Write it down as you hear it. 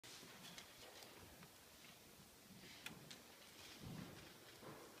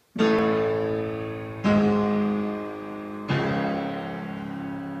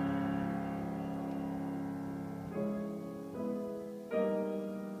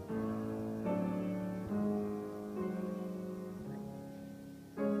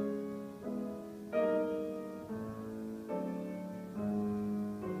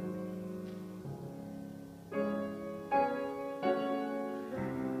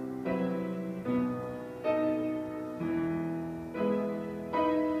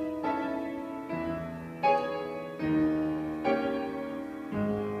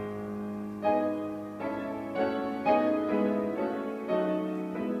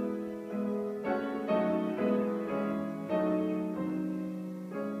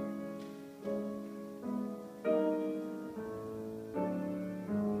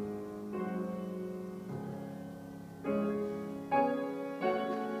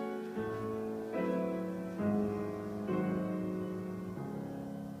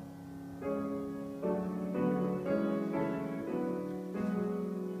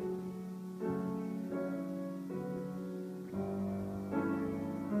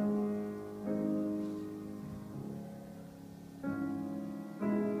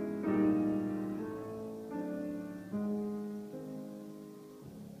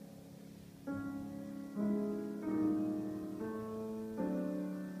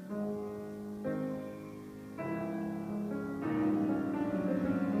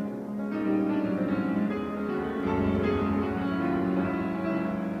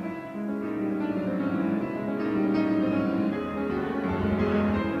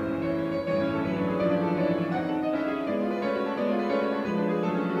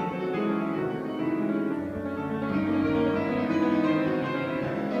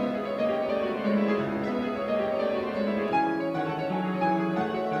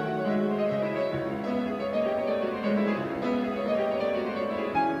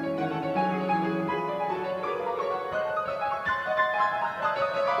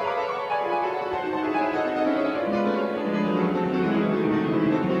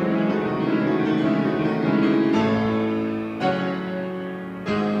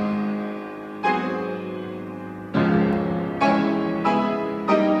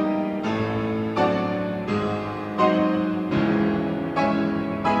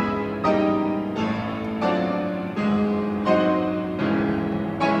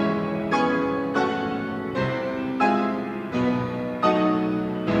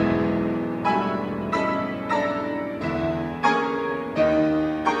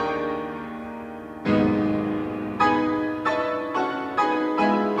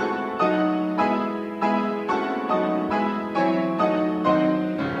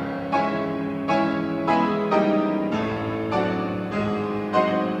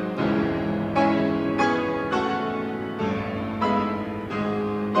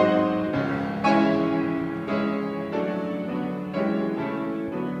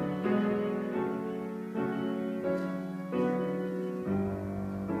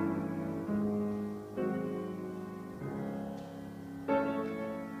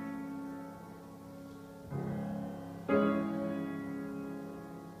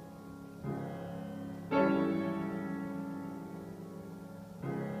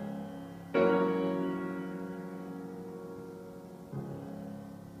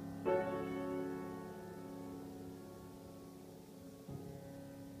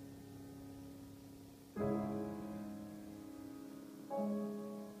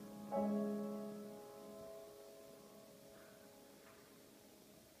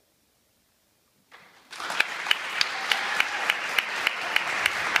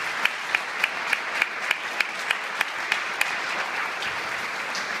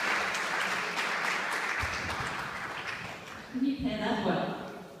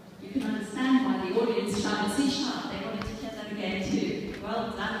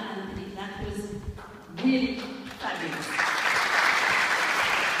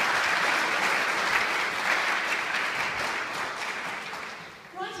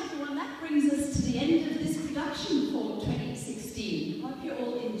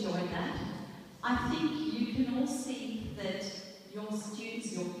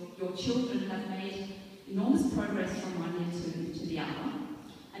students, your children have made enormous progress from one year to the other.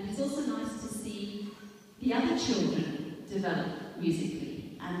 And it's also nice to see the other children develop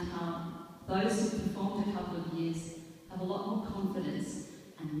musically, and how those who performed a couple of years have a lot more confidence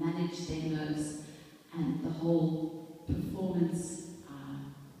and manage their nerves and the whole performance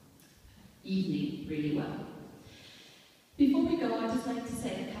evening really well. Before we go, I'd just like to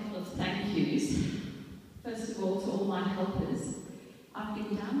say a couple of thank yous. First of all, to all my helpers. I've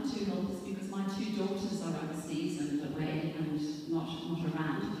been down 2 helpers because my 2 daughters are overseas and away and not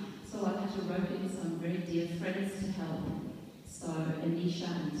around. So I've had to rope in some very dear friends to help. So Anisha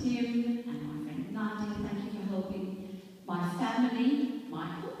and Tim and my friend Nadia, thank you for helping. My family,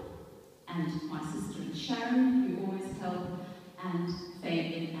 Michael, and my sister and Sharon, who always help, and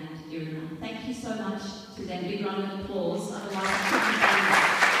Fabian and Irina. Thank you so much to them. Big round of applause. Otherwise, I couldn't do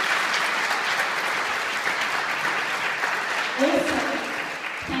that. Also,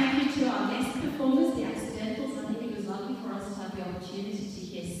 thank you to our guest performers, the Accidentals. I think it was lovely for us to have the opportunity to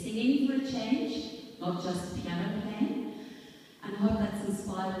hear singing for a change, not just piano playing. And I hope that's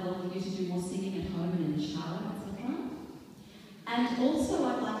inspired a lot of you to do more singing at home and in the shower, etc. And also,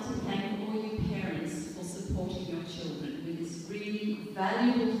 I'd like to thank all you parents for supporting your children with this really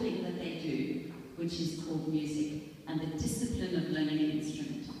valuable thing that they do, which is called music, and the discipline of learning an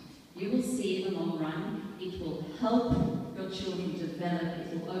instrument. You will see in the long run, it will help your children develop,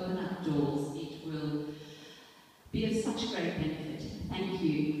 it will open up doors, it will be of such great benefit. Thank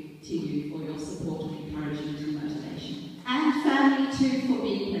you to you for your support and encouragement.